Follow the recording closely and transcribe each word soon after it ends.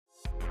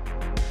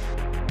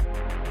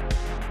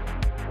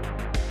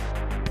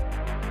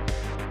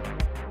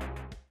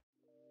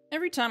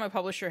Every time a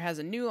publisher has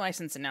a new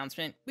license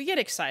announcement, we get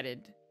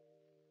excited.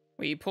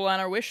 We pull out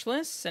our wish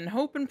lists and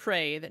hope and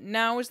pray that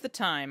now is the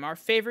time our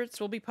favorites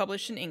will be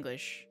published in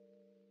English,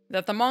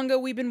 that the manga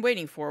we've been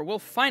waiting for will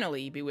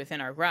finally be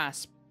within our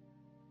grasp.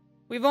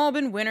 We've all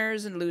been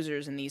winners and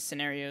losers in these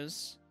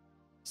scenarios.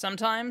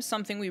 Sometimes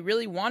something we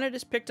really wanted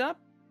is picked up,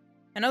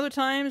 and other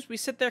times we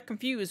sit there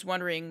confused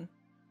wondering,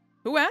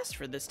 who asked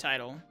for this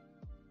title?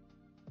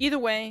 Either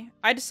way,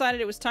 I decided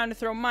it was time to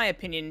throw my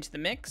opinion into the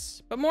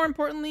mix, but more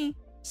importantly,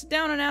 sit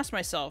down and ask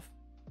myself,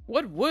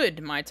 what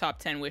would my top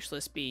 10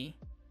 wishlist be?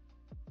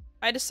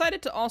 I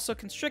decided to also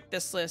constrict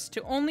this list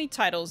to only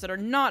titles that are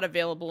not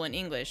available in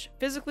English,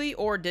 physically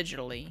or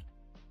digitally.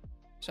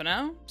 So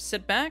now,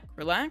 sit back,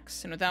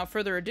 relax, and without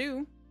further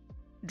ado,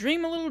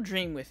 dream a little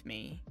dream with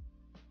me.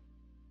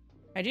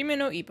 Hajime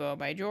no Ippo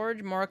by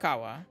George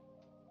Morikawa.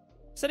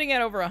 Sitting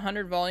at over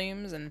 100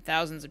 volumes and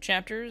thousands of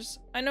chapters,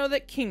 I know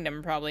that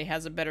Kingdom probably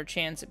has a better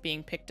chance at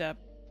being picked up.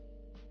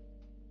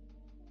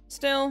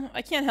 Still,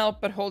 I can't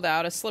help but hold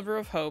out a sliver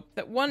of hope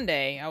that one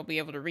day I'll be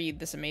able to read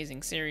this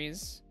amazing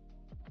series.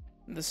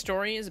 The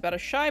story is about a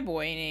shy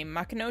boy named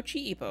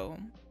Makinochi Ippo,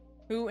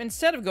 who,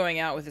 instead of going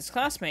out with his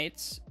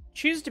classmates,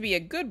 chooses to be a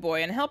good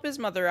boy and help his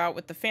mother out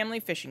with the family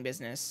fishing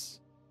business.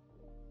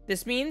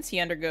 This means he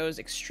undergoes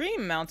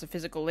extreme amounts of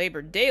physical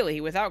labor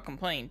daily without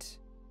complaint.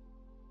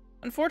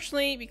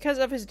 Unfortunately, because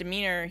of his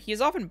demeanor, he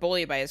is often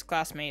bullied by his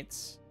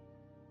classmates.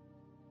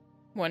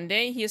 One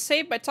day, he is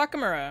saved by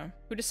Takamura,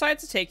 who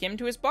decides to take him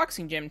to his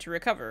boxing gym to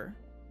recover.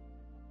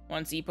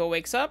 Once Ippo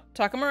wakes up,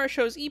 Takamura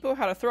shows Ippo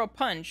how to throw a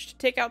punch to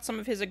take out some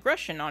of his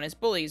aggression on his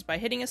bullies by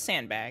hitting a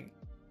sandbag.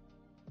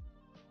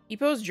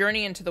 Ippo's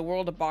journey into the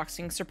world of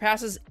boxing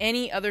surpasses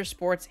any other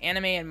sports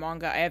anime and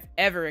manga I have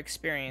ever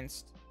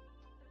experienced.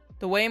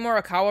 The way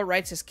Morikawa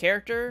writes his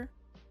character,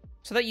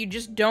 so that you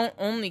just don't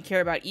only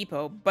care about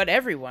Ippo, but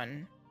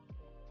everyone.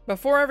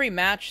 Before every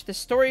match, the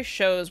story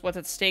shows what's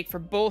at stake for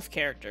both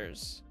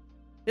characters.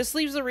 This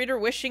leaves the reader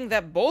wishing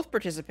that both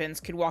participants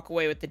could walk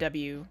away with the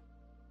W.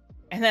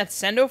 And that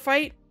Sendo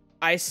fight?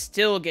 I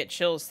still get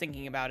chills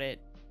thinking about it.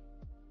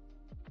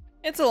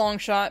 It's a long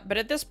shot, but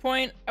at this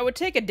point, I would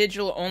take a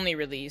digital-only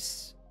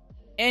release.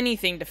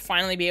 Anything to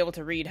finally be able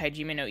to read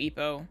Hajime no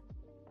Ippo.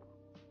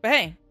 But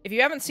hey, if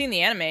you haven't seen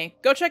the anime,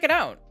 go check it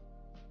out!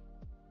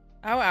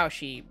 Ao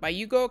Aoshi by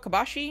Yugo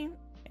Kobashi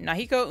and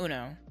Nahiko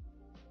Uno.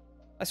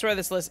 I swear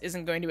this list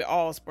isn't going to be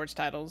all sports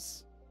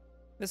titles.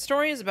 The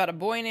story is about a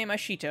boy named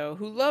Ashito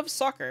who loves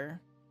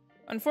soccer.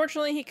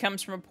 Unfortunately, he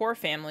comes from a poor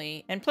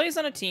family and plays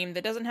on a team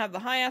that doesn't have the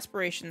high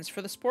aspirations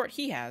for the sport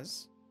he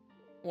has.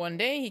 One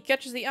day, he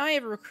catches the eye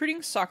of a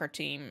recruiting soccer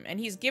team,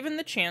 and he's given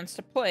the chance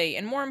to play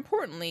and, more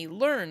importantly,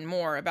 learn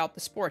more about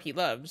the sport he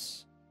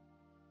loves.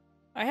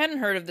 I hadn't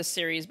heard of this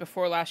series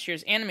before last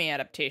year's anime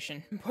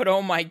adaptation, but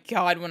oh my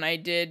god, when I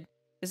did,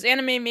 this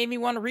anime made me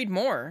want to read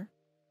more.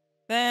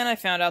 Then I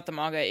found out the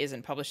manga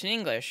isn't published in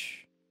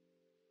English.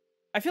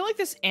 I feel like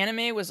this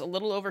anime was a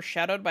little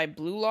overshadowed by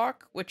Blue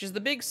Lock, which is the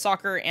big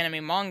soccer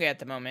anime manga at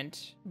the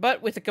moment,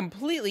 but with a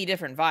completely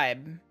different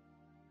vibe.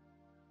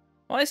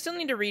 While I still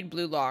need to read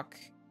Blue Lock,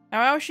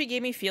 Aoshi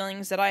gave me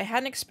feelings that I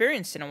hadn't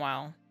experienced in a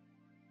while.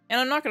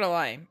 And I'm not gonna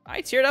lie,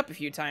 I teared up a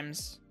few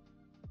times.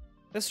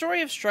 The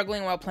story of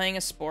struggling while playing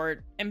a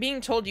sport, and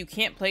being told you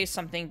can't play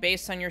something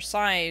based on your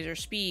size or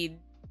speed,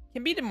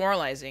 can be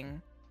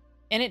demoralizing.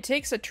 And it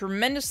takes a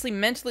tremendously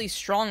mentally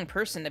strong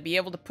person to be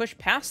able to push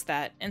past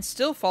that and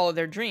still follow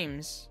their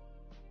dreams.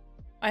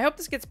 I hope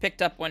this gets picked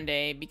up one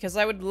day, because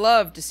I would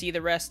love to see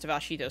the rest of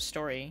Ashito's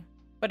story.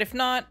 But if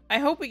not, I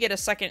hope we get a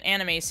second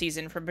anime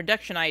season from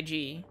Production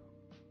IG.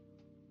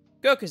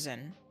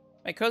 Gokuzen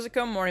by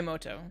Kozuko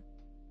Morimoto.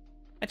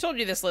 I told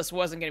you this list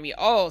wasn't going to be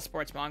all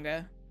sports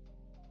manga.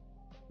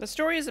 The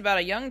story is about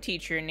a young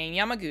teacher named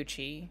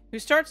Yamaguchi, who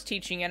starts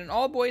teaching at an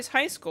all-boys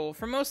high school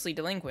for mostly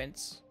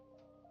delinquents.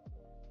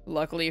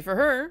 Luckily for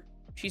her,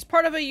 she's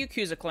part of a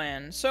Yakuza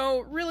clan,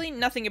 so really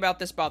nothing about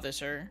this bothers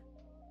her.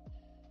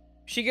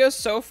 She goes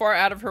so far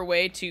out of her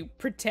way to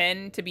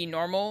pretend to be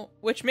normal,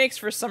 which makes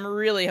for some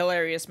really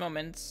hilarious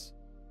moments.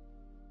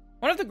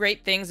 One of the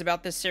great things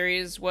about this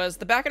series was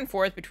the back and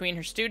forth between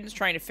her students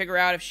trying to figure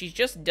out if she's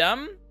just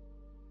dumb,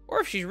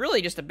 or if she's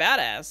really just a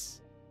badass.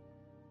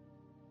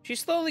 She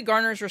slowly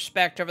garners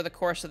respect over the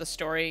course of the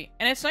story,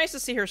 and it's nice to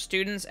see her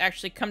students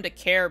actually come to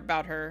care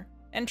about her,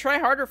 and try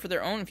harder for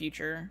their own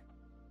future.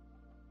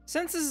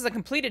 Since this is a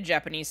completed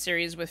Japanese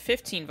series with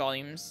 15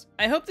 volumes,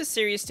 I hope this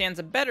series stands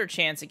a better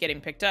chance at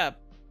getting picked up.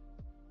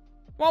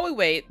 While we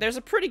wait, there's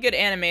a pretty good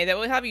anime that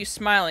will have you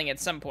smiling at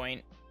some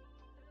point.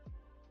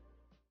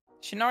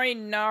 Shinari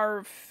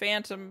Nar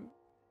Phantom...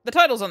 The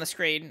title's on the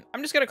screen.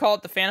 I'm just gonna call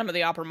it the Phantom of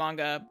the Opera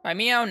manga by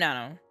Miyao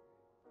Nano.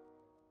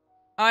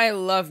 I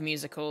love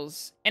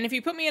musicals, and if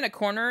you put me in a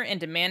corner and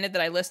demanded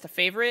that I list a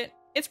favorite,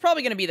 it's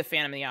probably gonna be the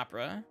Phantom of the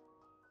Opera.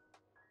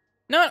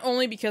 Not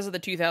only because of the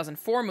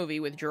 2004 movie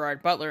with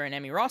Gerard Butler and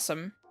Emmy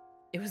Rossum,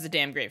 it was a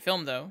damn great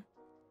film though,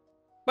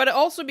 but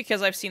also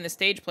because I've seen the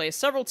stage play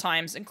several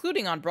times,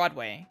 including on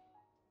Broadway.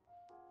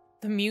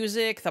 The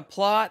music, the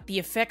plot, the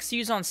effects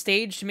used on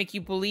stage to make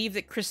you believe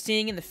that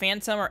Christine and the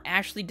Phantom are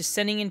actually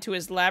descending into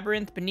his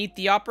labyrinth beneath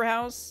the opera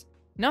house.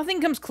 Nothing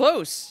comes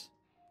close.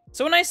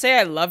 So when I say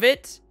I love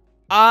it,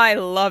 I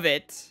love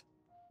it.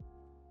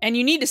 And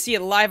you need to see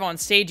it live on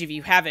stage if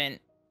you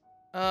haven't.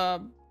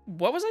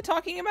 What was I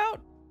talking about?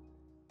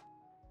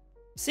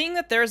 Seeing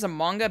that there's a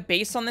manga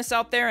based on this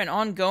out there and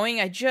ongoing,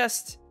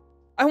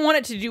 I want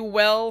it to do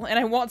well, and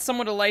I want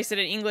someone to license it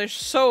in English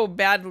so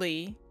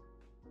badly.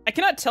 I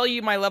cannot tell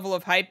you my level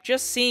of hype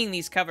just seeing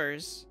these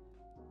covers.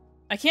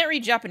 I can't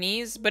read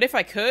Japanese, but if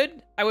I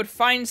could, I would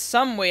find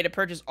some way to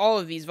purchase all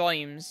of these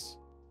volumes.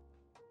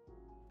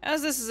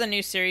 As this is a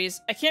new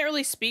series, I can't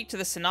really speak to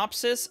the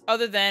synopsis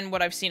other than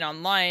what I've seen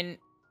online,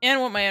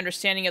 and what my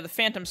understanding of the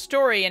Phantom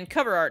story and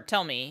cover art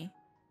tell me.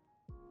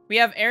 We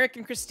have Eric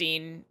and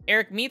Christine.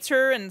 Eric meets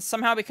her and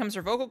somehow becomes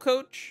her vocal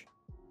coach.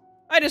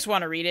 I just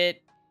want to read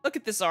it. Look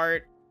at this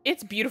art.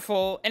 It's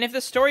beautiful, and if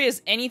the story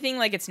is anything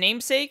like its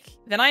namesake,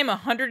 then I am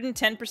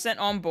 110%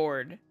 on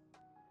board.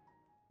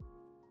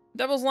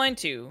 Devil's Line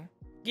 2,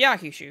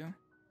 Gyakushu,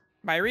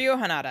 by Ryo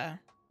Hanada.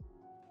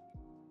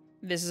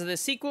 This is the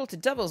sequel to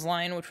Devil's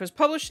Line, which was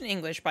published in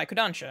English by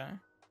Kodansha.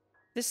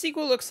 This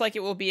sequel looks like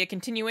it will be a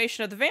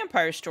continuation of the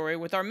vampire story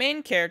with our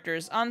main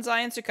characters Anzai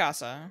and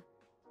Tsukasa.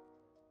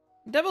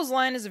 Devil's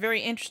Line is a very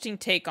interesting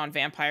take on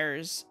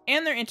vampires,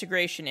 and their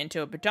integration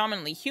into a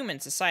predominantly human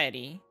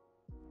society.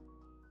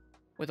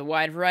 With a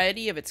wide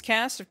variety of its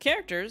cast of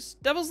characters,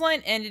 Devil's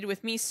Line ended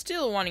with me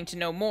still wanting to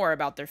know more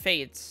about their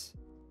fates.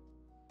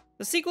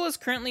 The sequel is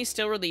currently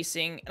still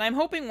releasing, and I'm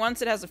hoping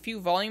once it has a few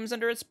volumes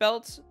under its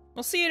belt,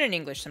 we'll see it in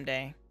English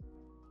someday.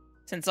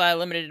 Since I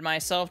limited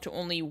myself to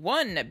only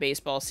one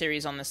baseball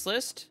series on this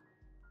list,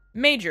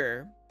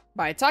 Major,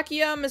 by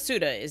Takiya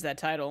Masuda is that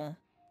title.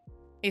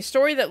 A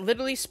story that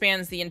literally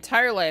spans the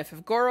entire life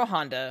of Goro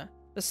Honda,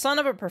 the son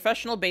of a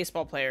professional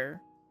baseball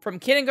player, from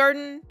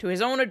kindergarten to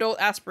his own adult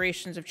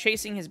aspirations of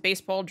chasing his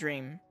baseball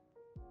dream.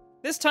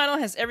 This title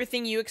has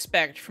everything you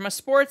expect from a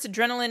sports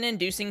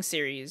adrenaline-inducing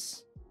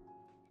series.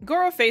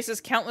 Goro faces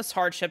countless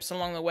hardships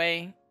along the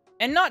way,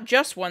 and not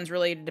just ones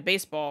related to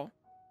baseball.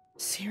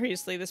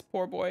 Seriously, this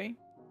poor boy.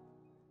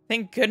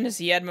 Thank goodness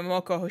he had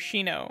Momoko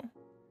Hoshino.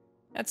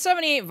 At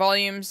 78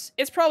 volumes,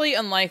 it's probably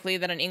unlikely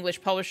that an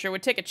English publisher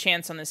would take a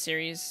chance on this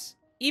series,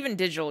 even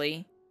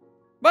digitally.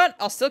 But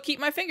I'll still keep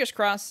my fingers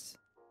crossed.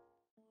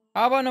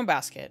 Aba no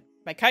Basket,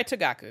 by Kaito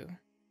Gaku.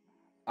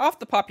 Off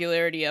the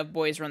popularity of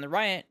Boys Run the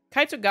Riot,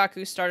 Kaito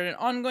Gaku started an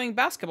ongoing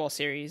basketball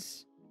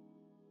series.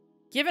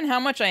 Given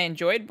how much I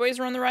enjoyed Boys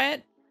Run the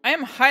Riot, I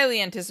am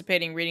highly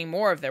anticipating reading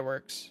more of their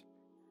works.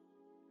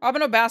 Aba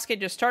no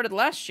Basket just started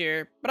last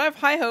year, but I have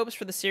high hopes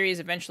for the series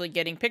eventually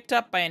getting picked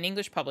up by an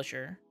English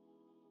publisher.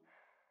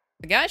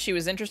 The guy she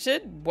was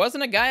interested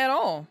wasn't a guy at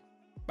all,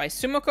 by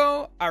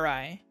Sumiko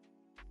Arai.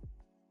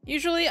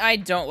 Usually I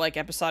don't like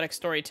episodic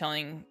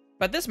storytelling,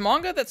 but this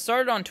manga that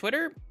started on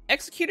Twitter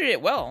executed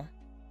it well.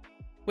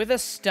 With a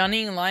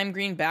stunning lime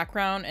green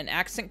background and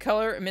accent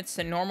color amidst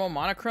the normal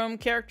monochrome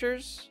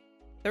characters,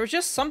 there was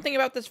just something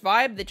about this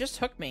vibe that just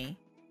hooked me.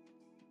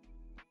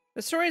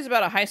 The story is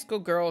about a high school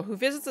girl who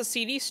visits a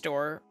CD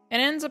store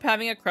and ends up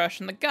having a crush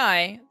on the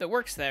guy that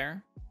works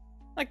there.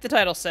 Like the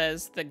title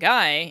says, the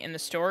guy in the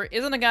store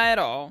isn't a guy at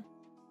all,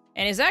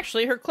 and is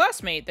actually her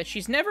classmate that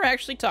she's never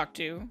actually talked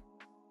to.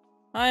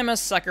 I'm a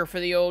sucker for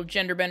the old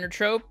genderbender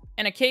trope,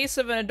 and a case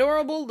of an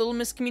adorable little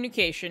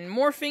miscommunication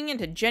morphing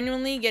into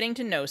genuinely getting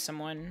to know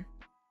someone.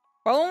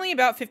 While only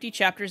about 50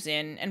 chapters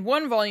in, and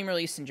one volume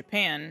released in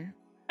Japan,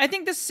 I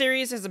think this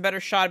series has a better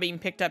shot of being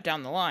picked up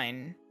down the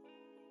line.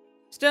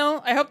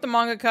 Still, I hope the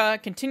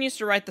mangaka continues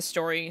to write the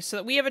story so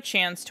that we have a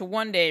chance to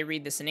one day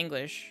read this in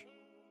English.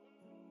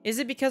 Is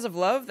it because of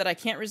love that I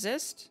can't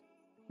resist?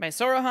 By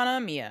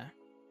Sorohana Miya.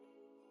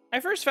 I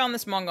first found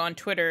this manga on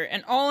Twitter,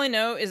 and all I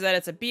know is that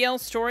it's a BL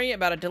story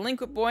about a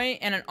delinquent boy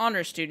and an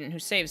honor student who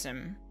saves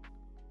him.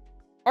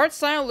 Art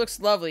style looks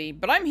lovely,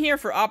 but I'm here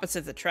for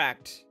opposites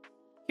attract.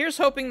 Here's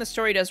hoping the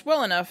story does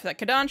well enough that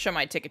Kodansha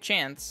might take a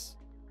chance.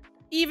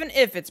 Even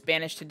if it's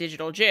banished to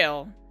digital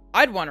jail,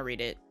 I'd want to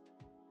read it.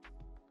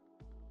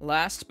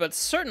 Last, but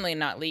certainly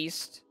not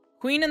least,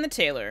 Queen and the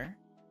Tailor,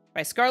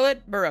 by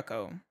Scarlett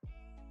Barocco.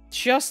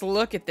 Just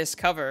look at this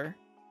cover.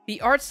 The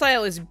art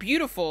style is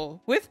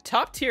beautiful, with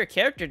top-tier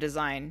character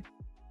design.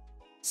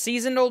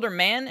 Seasoned older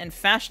man and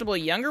fashionable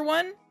younger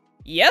one?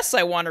 Yes,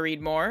 I want to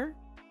read more!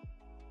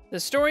 The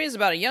story is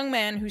about a young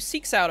man who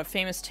seeks out a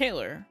famous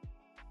tailor.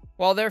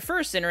 While their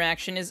first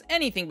interaction is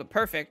anything but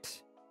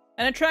perfect,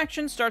 an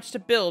attraction starts to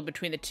build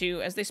between the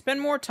two as they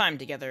spend more time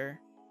together.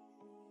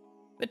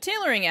 The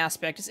tailoring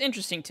aspect is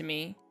interesting to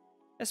me,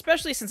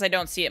 especially since I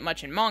don't see it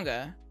much in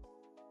manga.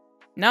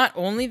 Not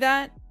only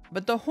that,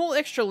 but the whole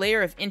extra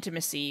layer of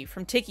intimacy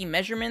from taking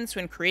measurements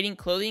when creating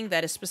clothing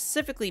that is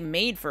specifically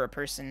made for a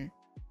person.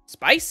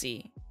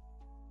 Spicy!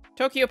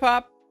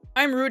 Tokyopop,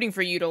 I'm rooting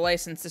for you to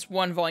license this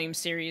one-volume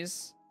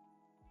series.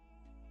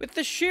 With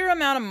the sheer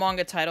amount of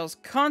manga titles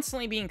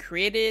constantly being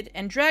created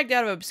and dragged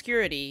out of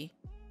obscurity,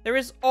 there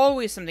is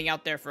always something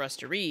out there for us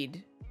to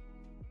read.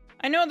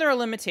 I know there are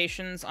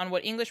limitations on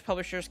what English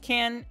publishers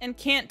can and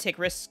can't take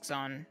risks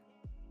on,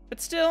 but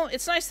still,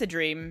 it's nice to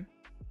dream.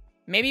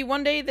 Maybe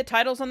one day the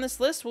titles on this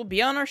list will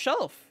be on our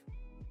shelf.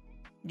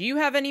 Do you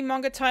have any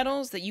manga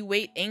titles that you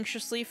wait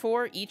anxiously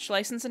for each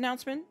license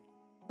announcement?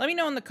 Let me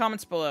know in the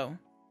comments below.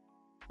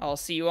 I'll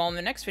see you all in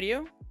the next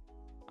video.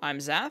 I'm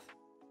Zath.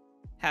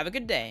 Have a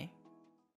good day.